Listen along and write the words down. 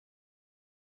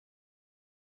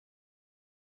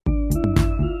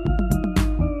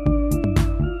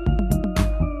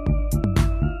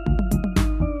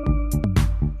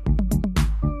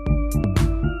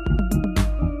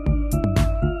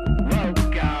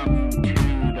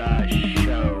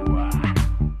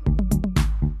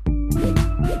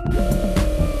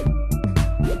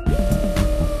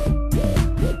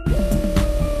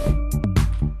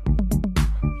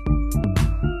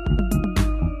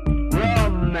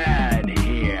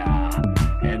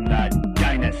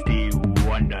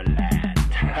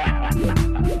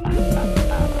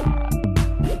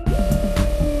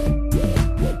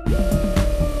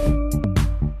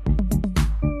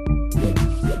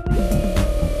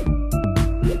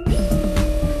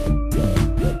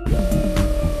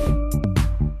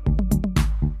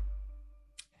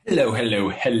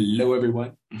Hello,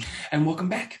 everyone, and welcome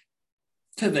back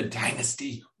to the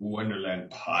Dynasty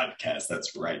Wonderland podcast.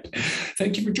 That's right.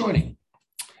 Thank you for joining.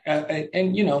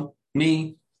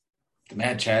 Me, the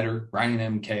Mad Chatter,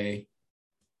 Ryan MK,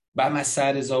 by my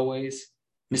side as always,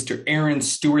 Mr. Aaron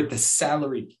Stewart, the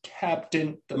salary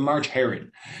captain, the March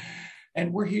Heron.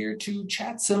 And we're here to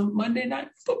chat some Monday Night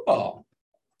Football.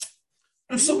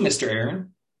 And so, Mr.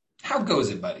 Aaron, how goes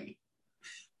it, buddy?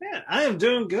 Man, I am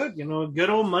doing good. A good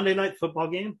old Monday Night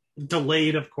Football game.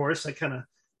 Delayed, of course.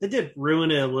 They did ruin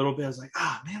it a little bit. I was like,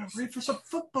 man, I'm ready for some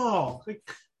football.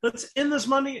 Let's end this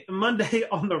Monday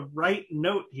on the right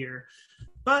note here.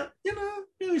 But,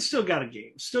 we still got a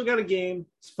game. It's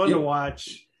fun to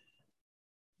watch.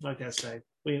 Like I say,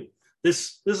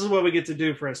 this is what we get to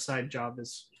do for a side job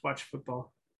is watch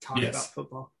football, talk about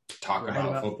football. Talk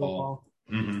about football.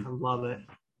 Mm-hmm. I love it.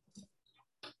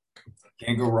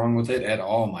 Can't go wrong with it at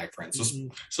all, my friends.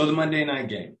 So the Monday night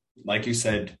game, like you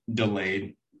said,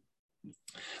 delayed.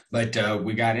 But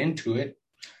we got into it.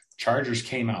 Chargers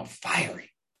came out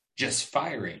just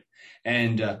firing.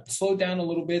 And slowed down a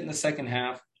little bit in the second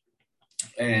half.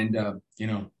 And,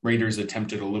 Raiders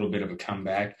attempted a little bit of a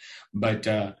comeback. But,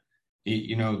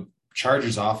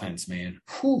 Chargers offense, man.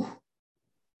 Whew.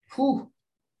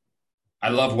 I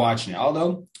love watching it.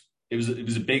 Although it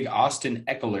was a big Austin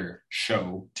Ekeler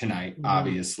show tonight,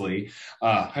 obviously.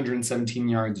 117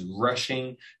 yards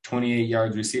rushing, 28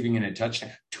 yards receiving, and a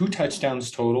touchdown. 2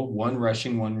 touchdowns total, 1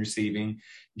 rushing, 1 receiving.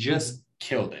 Just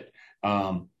killed it.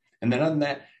 And then other than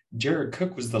that, Jared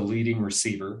Cook was the leading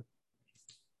receiver.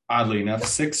 Oddly enough,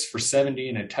 6 for 70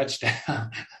 and a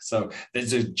touchdown. So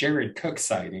there's a Jared Cook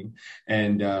sighting.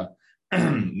 And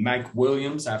Mike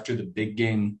Williams, after the big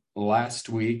game last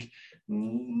week,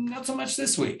 not so much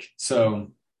this week.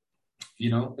 So,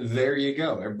 there you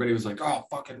go. Everybody was like, oh,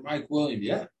 fucking Mike Williams.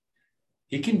 Yeah,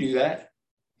 he can do that.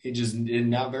 He just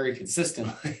not very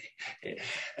consistently.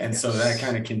 And so that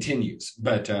kind of continues.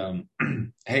 But,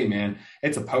 hey, man,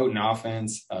 it's a potent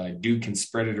offense. Duke can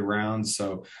spread it around.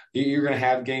 So you're going to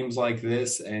have games like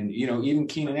this. And, even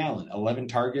Keenan Allen, 11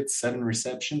 targets, 7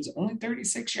 receptions, only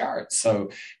 36 yards. So,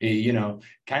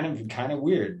 kind of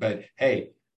weird. But,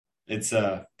 hey, it's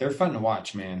they're fun to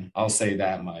watch, man. I'll say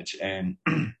that much. And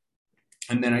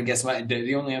then I guess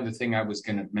the only other thing I was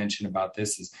going to mention about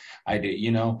this is I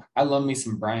love me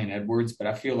some Bryan Edwards, but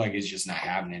I feel like it's just not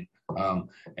happening.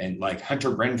 And like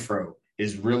Hunter Renfrow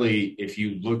is really, if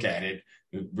you look at it,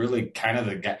 really kind of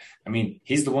the guy. I mean,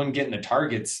 he's the one getting the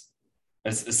targets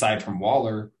aside from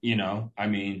Waller,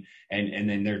 and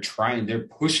then they're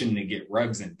pushing to get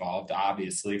Ruggs involved,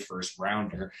 obviously first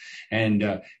rounder. And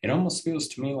it almost feels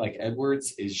to me like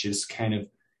Edwards is just kind of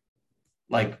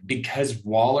like, because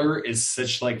Waller is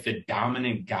such like the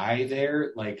dominant guy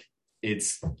there, like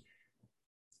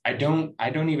I don't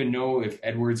even know if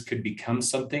Edwards could become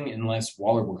something unless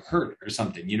Waller were hurt or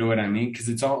something. You know what I mean? Because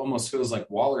it almost feels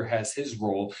like Waller has his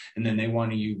role, and then they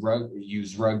want to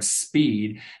use Ruggs'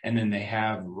 speed, and then they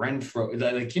have Renfrow.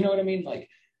 Like, you know what I mean? Like,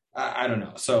 I don't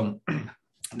know. So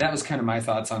that was kind of my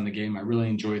thoughts on the game. I really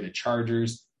enjoy the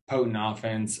Chargers, potent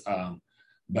offense,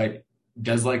 but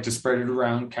does like to spread it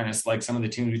around, kind of like some of the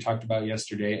teams we talked about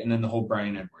yesterday, and then the whole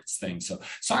Bryan Edwards thing. So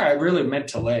sorry, I really meant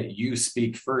to let you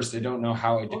speak first. I don't know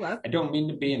how I don't mean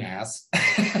to be an ass,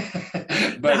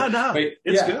 but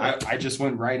it's good. I just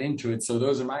went right into it. So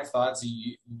those are my thoughts.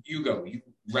 You go. You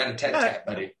rat-a-tat-tat,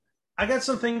 buddy. I got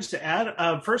some things to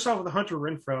add. First off, with the Hunter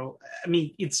Renfrow, I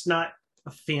mean, it's not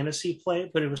a fantasy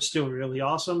play, but it was still really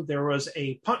awesome. There was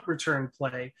a punt return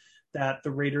play that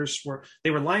the Raiders were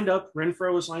lined up.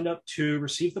 Renfrow was lined up to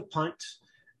receive the punt.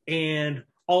 And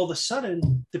all of a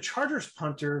sudden, the Chargers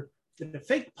punter did a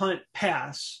fake punt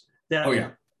pass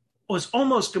that was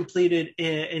almost completed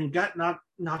and got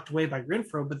knocked away by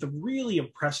Renfrow. But the really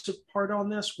impressive part on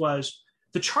this was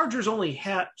the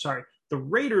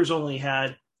Raiders only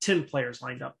had 10 players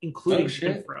lined up, including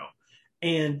Renfrow.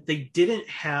 And they didn't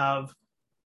have,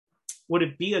 would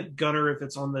it be a gunner if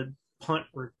it's on the punt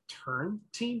return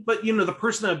team, but the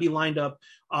person that would be lined up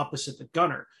opposite the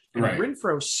gunner. And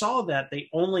Renfrow saw that they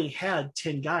only had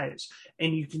 10 guys,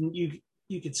 and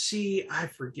you could see, I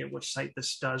forget which site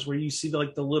this does, where you see the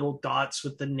little dots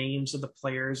with the names of the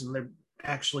players and they're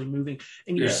actually moving,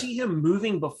 and you see him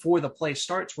moving before the play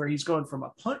starts, where he's going from a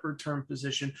punt return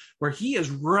position where he is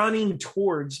running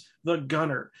towards the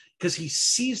gunner because he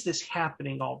sees this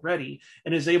happening already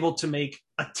and is able to make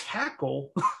a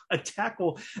tackle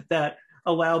that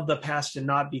allowed the pass to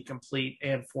not be complete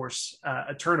and force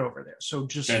a turnover there. So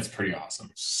that's pretty awesome.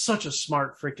 Such a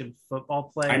smart freaking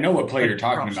football play. I know what play you're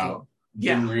talking about.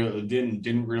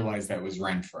 Didn't realize that was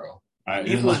Renfrow. I've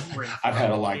had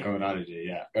a lot going on today.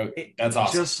 Yeah, that's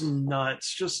awesome. Just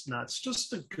nuts.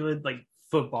 Just a good like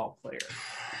football player,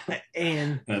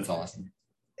 and that's awesome.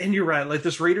 And you're right. Like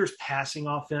this Raiders passing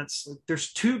offense, like,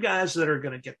 there's two guys that are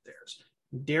going to get theirs.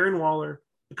 Darren Waller,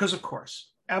 because of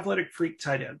course, athletic freak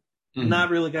tight end. Mm-hmm. Not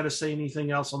really got to say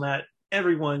anything else on that.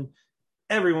 Everyone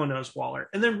knows Waller.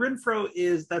 And then Renfrow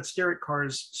that's Derek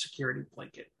Carr's security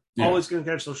blanket. Yeah. Always going to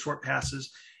catch those short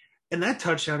passes. And that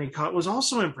touchdown he caught was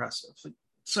also impressive.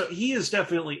 So he has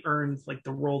definitely earned like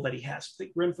the role that he has. I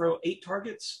think Renfrow 8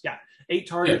 targets. Yeah, 8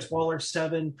 targets. Yeah. Waller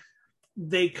 7.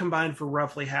 They combined for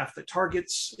roughly half the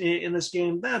targets in this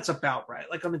game. That's about right.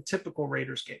 Like on a typical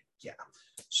Raiders game. Yeah.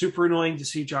 Super annoying to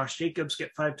see Josh Jacobs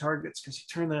get 5 targets because he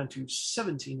turned that into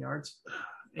 17 yards.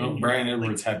 Bryan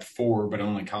Edwards had 4, but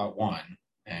only caught 1.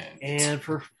 And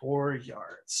for 4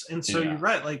 yards. And so you're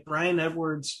right. Like Bryan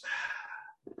Edwards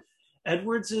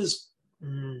is,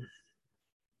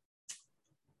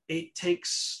 it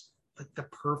takes like the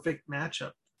perfect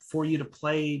matchup for you to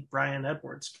play Bryan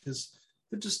Edwards because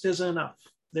there just isn't enough.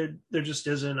 There just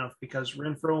isn't enough because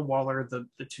Renfrow and Waller are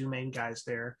the 2 main guys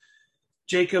there.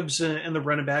 Jacobs and the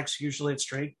running backs, usually it's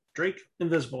Drake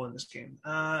invisible in this game.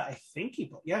 I think he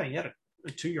had a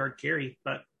 2-yard carry,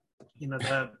 but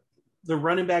the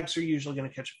running backs are usually going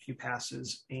to catch a few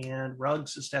passes, and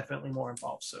Ruggs is definitely more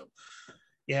involved. So,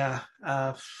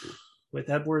 with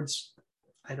Edwards,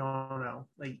 I don't know.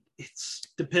 Like it's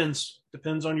depends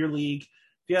on your league.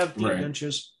 If you have deep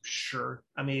benches, sure.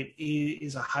 I mean,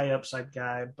 he's a high upside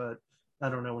guy, but I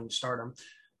don't know when you start him.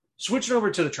 Switching over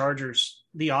to the Chargers,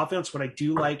 the offense, what I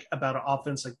do like about an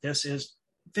offense like this is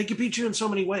they can beat you in so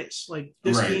many ways. Like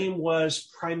this game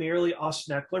was primarily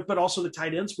Austin Eckler, but also the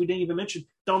tight ends. We didn't even mention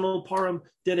Donald Parham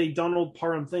did a Donald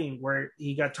Parham thing where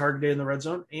he got targeted in the red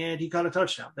zone and he caught a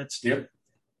touchdown.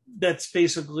 That's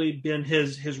basically been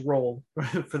his role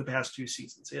for the past 2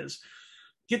 seasons is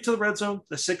get to the red zone,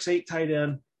 the 6'8" tight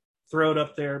end, throw it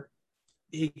up there.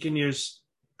 He can use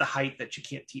the height that you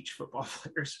can't teach football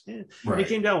players. He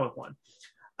came down with 1.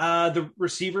 The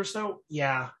receivers, though,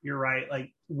 yeah, you're right.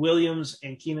 Like Williams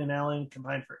and Keenan Allen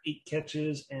combined for 8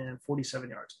 catches and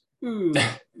 47 yards. Ooh,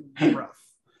 rough.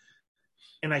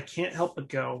 And I can't help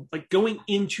but going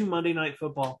into Monday Night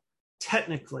Football,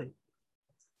 technically,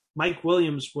 Mike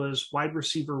Williams was wide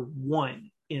receiver 1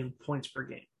 in points per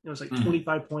game. It was like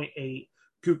 25.8.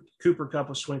 Cooper Kupp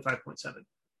was 25.7.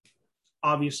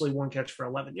 Obviously, 1 catch for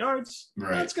 11 yards.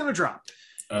 That's going to drop.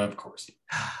 Of course.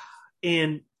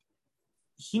 And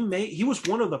he was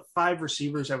one of the 5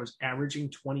 receivers that was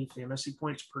averaging 20 fantasy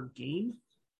points per game.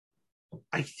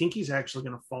 I think he's actually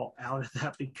going to fall out of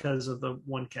that because of the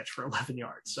 1 catch for 11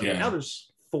 yards. So now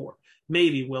there's 4.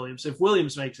 Maybe Williams. If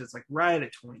Williams makes it, it's like right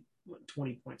at 20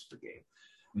 points per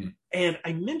game. And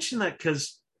I mentioned that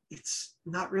because it's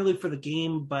not really for the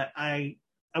game, but I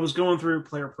was going through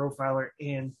Player Profiler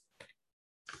and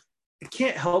I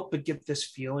can't help but get this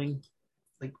feeling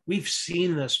like we've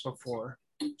seen this before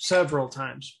several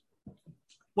times.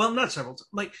 Well, not several times.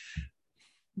 Like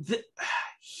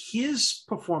his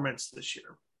performance this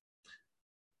year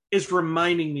is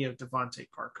reminding me of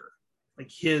Devontae Parker. Like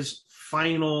his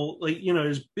final,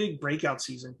 his big breakout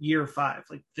season, year 5.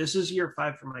 Like this is year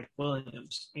 5 for Mike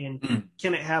Williams. And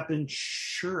can it happen?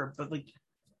 Sure. But like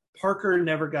Parker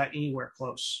never got anywhere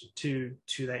close to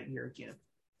that year again.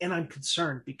 And I'm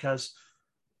concerned because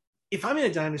if I'm in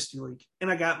a dynasty league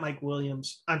and I got Mike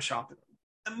Williams, I'm shopping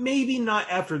him. Maybe not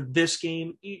after this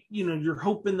game. You're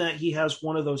hoping that he has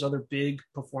one of those other big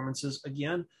performances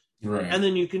again. Right. And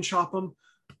then you can shop him.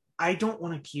 I don't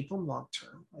want to keep him long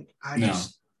term. Like I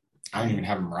don't even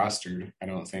have him rostered. I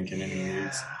don't think in any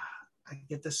leagues. I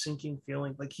get the sinking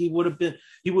feeling. Like he would have been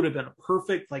a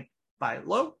perfect like buy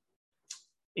low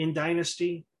in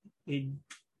dynasty.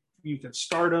 You can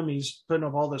start him. He's putting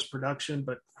up all this production,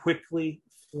 but quickly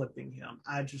flipping him.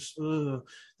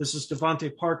 This is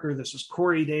Devontae Parker. This is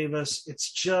Corey Davis.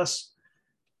 It's just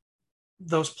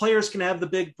those players can have the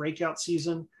big breakout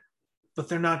season, but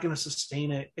they're not going to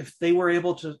sustain it. If they were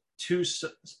able to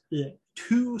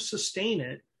sustain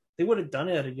it, they would have done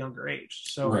it at a younger age.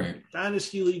 So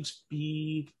dynasty leagues,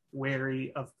 be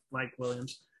wary of Mike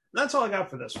Williams. And that's all I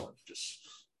got for this one. Just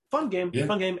fun game.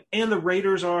 And the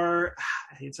Raiders are,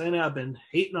 I hate saying it, I've been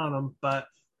hating on them, but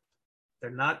they're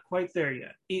not quite there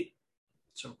yet.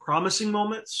 Some promising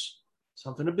moments,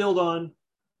 something to build on.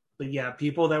 But yeah,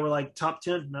 people that were like top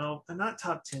 10, no, they're not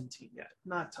top 10 team yet.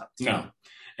 Not top 10. No.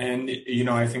 And,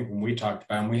 I think when we talked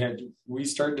about them, we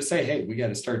started to say, hey, we got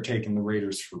to start taking the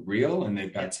Raiders for real. And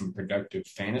they've got some productive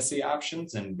fantasy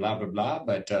options and blah, blah, blah.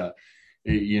 But,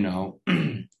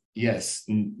 yes,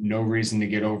 no reason to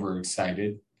get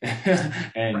overexcited.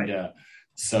 and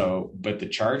but the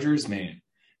Chargers, man,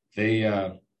 they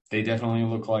definitely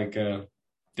look like they're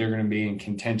going to be in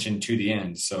contention to the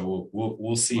end. So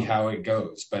we'll see how it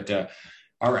goes. But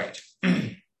all right,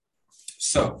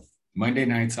 so Monday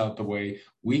night's out the way.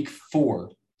 Week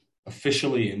 4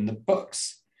 officially in the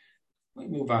books. We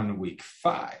move on to week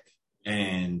 5,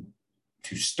 and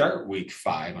to start week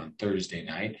 5 on Thursday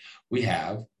night, we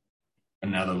have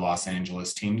another Los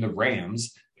Angeles team, the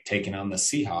Rams, taking on the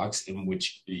Seahawks, in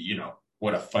which,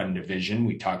 what a fun division.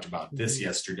 We talked about this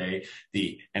yesterday,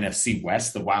 the NFC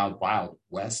West, the wild, wild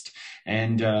West.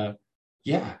 And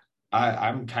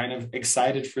I'm kind of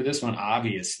excited for this one,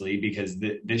 obviously, because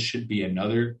this should be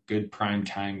another good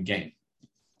primetime game.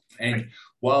 And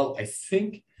while I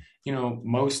think,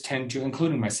 most tend to,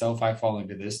 including myself, I fall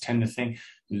into this, tend to think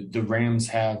the Rams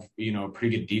have, a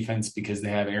pretty good defense because they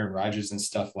have Aaron Rodgers and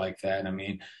stuff like that. I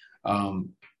mean,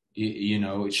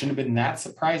 it shouldn't have been that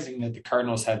surprising that the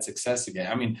Cardinals had success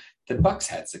again. I mean, the Bucs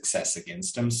had success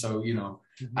against them. So,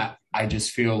 I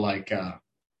just feel like,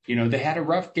 they had a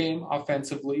rough game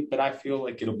offensively, but I feel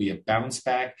like it'll be a bounce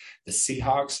back. The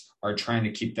Seahawks are trying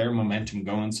to keep their momentum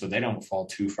going so they don't fall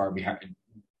too far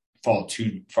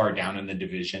down in the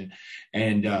division.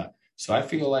 And so I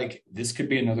feel like this could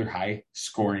be another high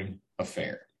scoring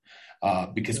affair.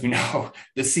 Because we know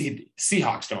the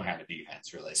Seahawks don't have a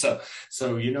defense really. So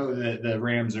the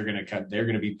Rams are going to they're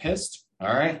going to be pissed.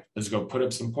 All right, let's go put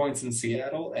up some points in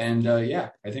Seattle. And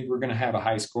I think we're going to have a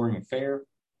high scoring affair.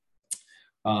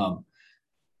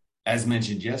 As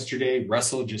mentioned yesterday,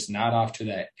 Russell just not off to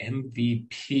that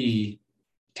MVP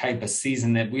type of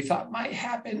season that we thought might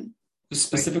happen.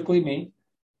 Specifically me.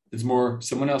 It's more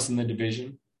someone else in the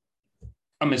division.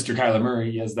 I'm Mr. Kyler Murray.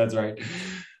 Yes, that's right.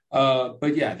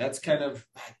 But yeah, that's kind of,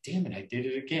 damn it, I did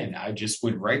it again. I just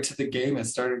went right to the game and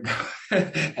started.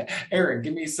 Aaron,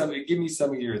 give me some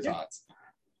of your thoughts.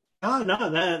 Oh no,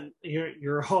 that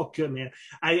you're all good, man.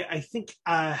 I think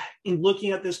in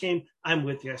looking at this game, I'm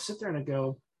with you. I sit there and I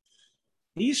go,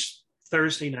 these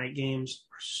Thursday night games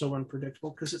are so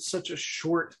unpredictable because it's such a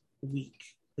short week.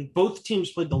 Like both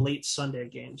teams played the late Sunday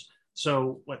games.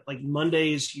 So like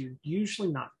Mondays, you're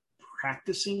usually not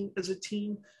practicing as a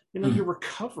team. You're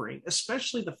recovering,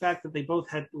 especially the fact that they both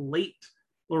had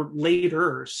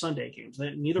later Sunday games.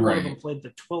 Neither one of them played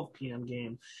the 12 p.m.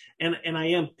 game. And I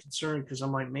am concerned because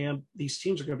I'm like, man, these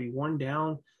teams are going to be worn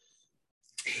down.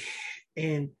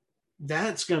 And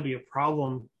that's going to be a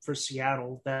problem for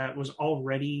Seattle that was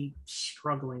already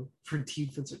struggling for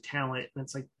defensive talent. And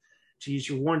it's like, geez,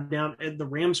 you're worn down. And the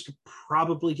Rams could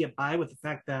probably get by with the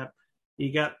fact that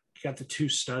you got the two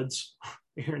studs,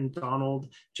 Aaron Donald,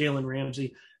 Jalen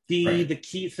Ramsey. The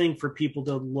key thing for people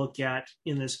to look at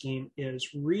in this game is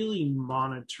really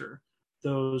monitor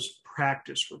those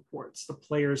practice reports, the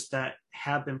players that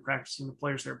have been practicing, the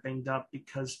players that are banged up,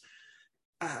 because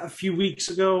a few weeks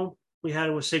ago we had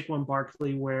it with Saquon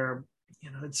Barkley where,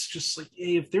 it's just like,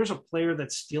 hey, if there's a player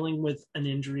that's dealing with an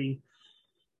injury,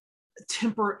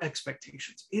 temper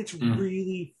expectations. It's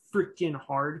really freaking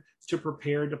hard to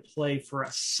prepare to play for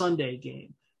a Sunday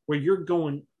game where you are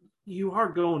going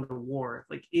to war.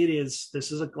 Like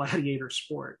this is a gladiator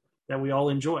sport that we all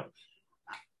enjoy.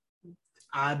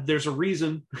 There's a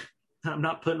reason I'm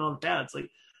not putting on pads. Like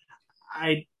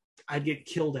I'd get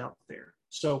killed out there.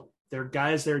 So there are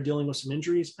guys that are dealing with some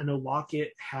injuries. I know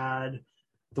Lockett had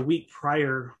the week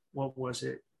prior, what was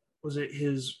it? Was it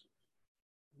his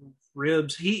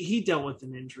ribs? He dealt with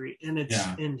an injury, and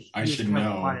I should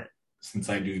know. Quiet. Since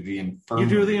I do the infirmary. You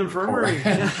do the infirmary.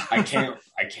 I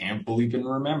can't believe and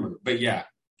remember. But yeah,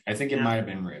 I think it might have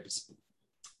been ribs.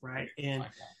 Right. And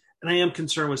I am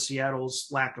concerned with Seattle's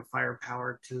lack of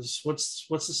firepower because what's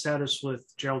the status with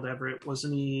Gerald Everett?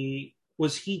 Did he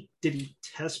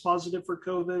test positive for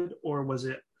COVID, or was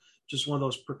it just one of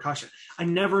those precautions? I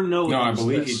never know. No, I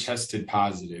believe he tested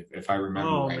positive, if I remember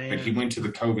right. Man. But he went to the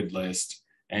COVID list.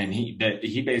 And he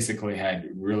basically had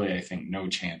really, I think, no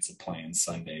chance of playing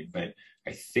Sunday, but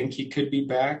I think he could be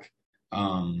back.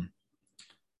 But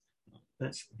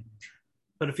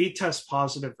if he tests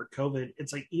positive for COVID,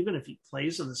 it's like even if he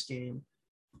plays in this game,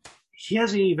 he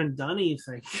hasn't even done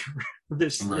anything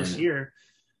this year.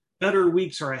 Better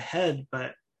weeks are ahead,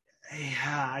 but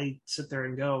I sit there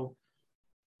and go,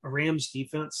 a Rams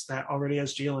defense that already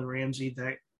has Jalen Ramsey,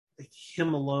 that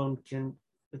him alone can.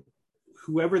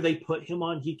 Whoever they put him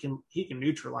on, he can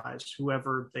neutralize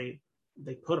whoever they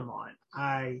put him on.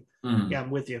 I'm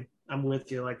with you.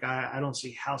 Like I don't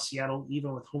see how Seattle,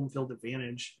 even with home field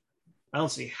advantage, I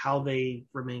don't see how they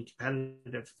remain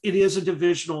competitive. It is a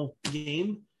divisional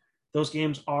game. Those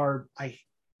games are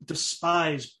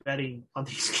despise betting on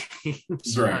these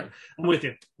games. Right. I'm with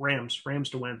you. Rams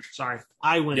to win. Sorry,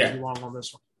 I went too long on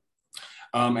this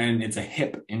one. And it's a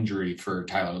hip injury for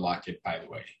Tyler Lockett, by the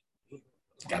way.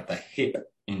 Got the hip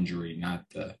injury, not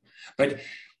the. But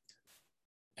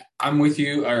I'm with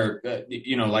you. Or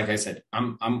like I said,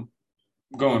 I'm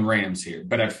going Rams here,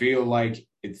 but I feel like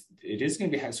it is going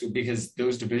to be high school because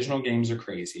those divisional games are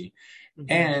crazy,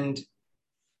 and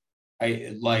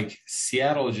I like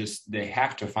Seattle. Just they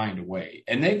have to find a way,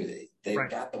 and they've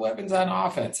got the weapons on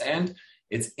offense, and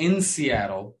it's in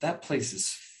Seattle. That place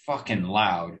is fucking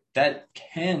loud. That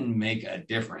can make a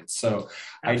difference. So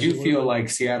absolutely. I do feel like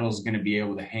Seattle's going to be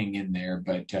able to hang in there,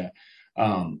 but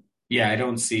I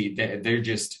don't see that they're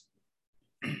just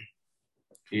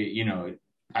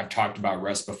I've talked about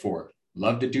Russ before.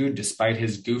 Love the dude despite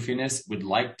his goofiness. Would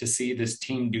like to see this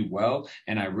team do well,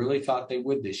 and I really thought they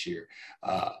would this year.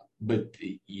 But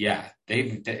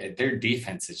their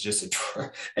defense is just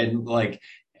and like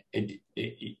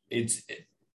it's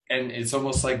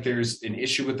almost like there's an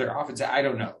issue with their offense. I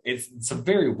don't know. It's a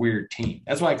very weird team.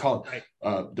 That's why I called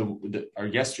our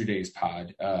yesterday's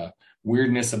pod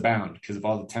weirdness abound, because of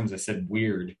all the times I said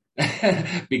weird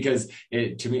because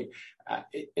to me.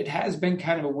 It has been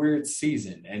kind of a weird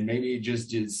season, and maybe it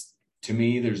just is. To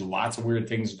me, there's lots of weird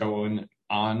things going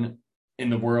on in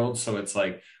the world, so it's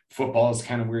like football is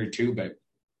kind of weird too. But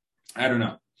I don't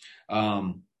know.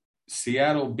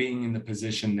 Seattle being in the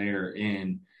position they're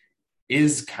in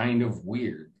is kind of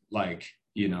weird. Like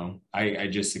I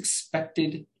just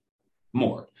expected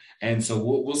more, and so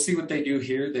we'll see what they do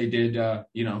here. They did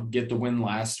get the win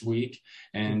last week,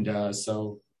 and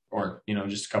or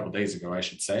just a couple of days ago, I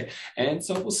should say. And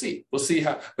so we'll see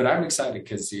how, but I'm excited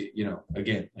because,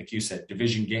 again, like you said,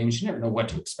 division games, you never know what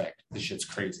to expect. This shit's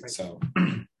crazy. So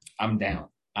I'm down.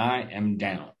 I am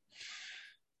down.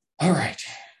 All right.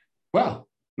 Well,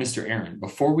 Mr. Aaron,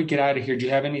 before we get out of here, do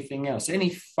you have anything else? Any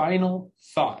final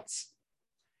thoughts?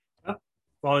 Well,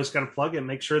 always got to plug it.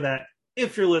 Make sure that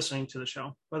if you're listening to the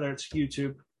show, whether it's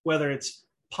YouTube, whether it's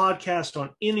podcast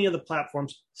on any of the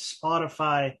platforms,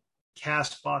 Spotify,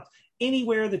 Castbox,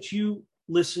 anywhere that you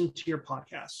listen to your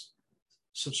podcast,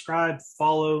 subscribe,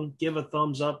 follow, give a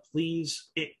thumbs up, please.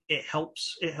 It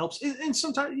helps. And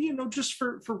sometimes, just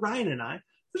for Ryan and I,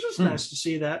 it's just nice to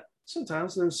see that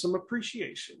sometimes there's some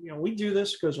appreciation. We do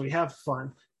this because we have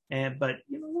fun, but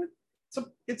you know what?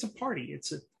 It's a party.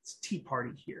 It's a tea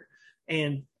party here,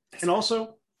 and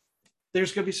also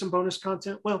there's going to be some bonus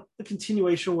content. Well, the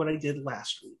continuation of what I did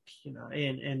last week, and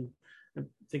I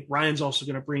think Ryan's also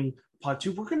going to bring pod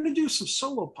 2. We're going to do some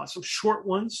solo pods, some short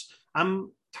ones.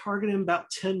 I'm targeting about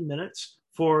 10 minutes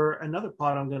for another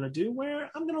pod I'm going to do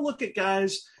where I'm going to look at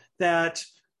guys that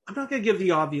I'm not going to give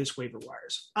the obvious waiver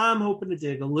wires. I'm hoping to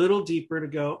dig a little deeper to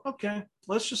go, okay,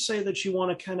 let's just say that you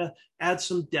want to kind of add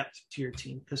some depth to your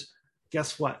team, because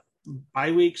guess what?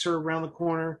 Bye weeks are around the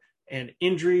corner and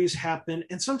injuries happen.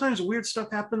 And sometimes weird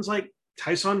stuff happens, like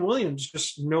Tyson Williams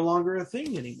just no longer a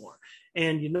thing anymore.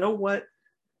 And you know what?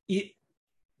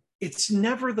 It's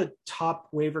never the top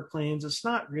waiver claims. It's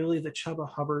not really the Chuba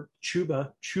Hubbard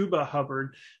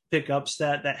pickups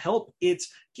that help. It's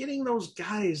getting those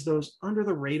guys, those under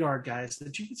the radar guys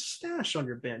that you can stash on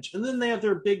your bench. And then they have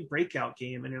their big breakout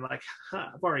game and you're like,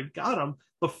 I've already got them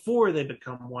before they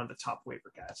become one of the top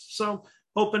waiver guys. So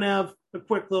hoping to have a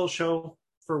quick little show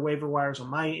for waiver wires on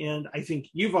my end. I think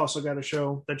you've also got a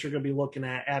show that you're going to be looking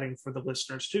at adding for the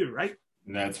listeners too, right?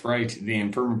 That's right. The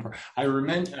infirm. I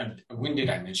remember. When did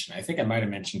I mention it? I think I might have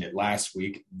mentioned it last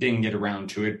week. Didn't get around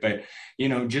to it, but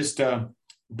just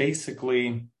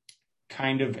basically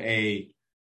kind of a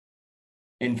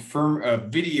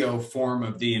video form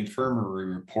of the infirmary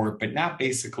report, but not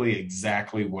basically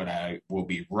exactly what I will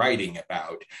be writing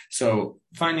about. So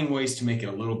finding ways to make it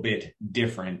a little bit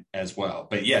different as well.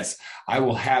 But yes, I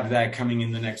will have that coming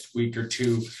in the next week or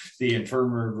two. The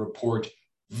infirmary report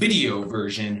video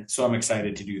version, so I'm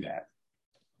excited to do that.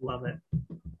 Love it.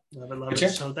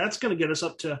 So that's going to get us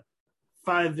up to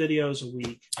 5 videos a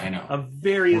week. I know. Of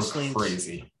various links.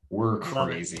 We're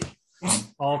crazy.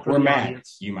 All for We're the mad,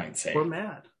 audience. You might say. We're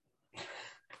mad.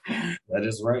 That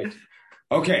is right.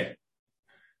 Okay.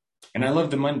 And I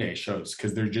love the Monday shows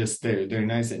because they're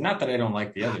nice. Not that I don't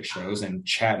like the other shows and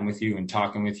chatting with you and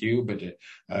talking with you, but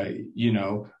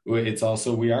it's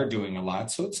also, we are doing a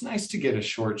lot. So it's nice to get a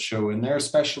short show in there,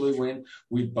 especially when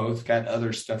we both got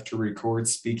other stuff to record.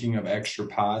 Speaking of extra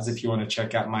pods, if you want to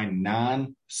check out my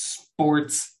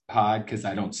non-sports pod, because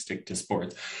I don't stick to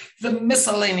sports, the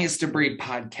Miscellaneous Debris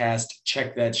podcast,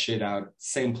 check that shit out.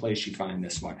 Same place you find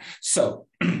this one. So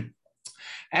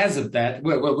as of that,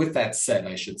 well, with that said,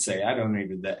 I should say, I don't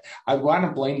even that. I want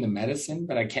to blame the medicine,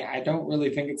 but I can't. I don't really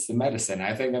think it's the medicine.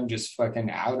 I think I'm just fucking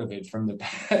out of it from the.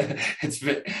 It's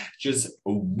been just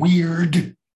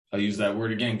weird. I'll use that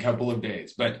word again. Couple of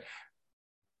days, but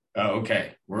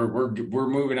okay, we're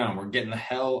moving on. We're getting the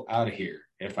hell out of here.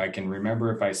 If I can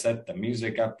remember, if I set the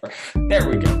music up, there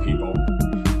we go, people.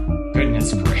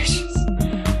 Goodness gracious.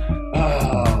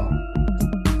 Oh.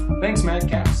 Thanks,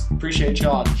 Madcaps. Appreciate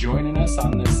y'all joining us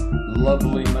on this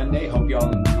lovely Monday. Hope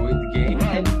y'all enjoyed the game.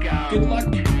 And good luck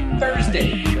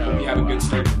Thursday. Hope you have a good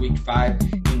start to week 5.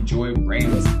 Enjoy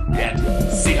Rams and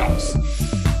Seahawks.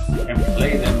 And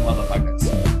play them motherfuckers.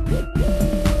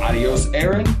 Adios,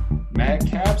 Aaron.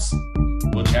 Madcaps.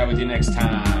 We'll chat with you next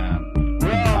time.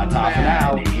 Bye, top and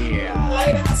out.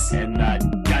 Later.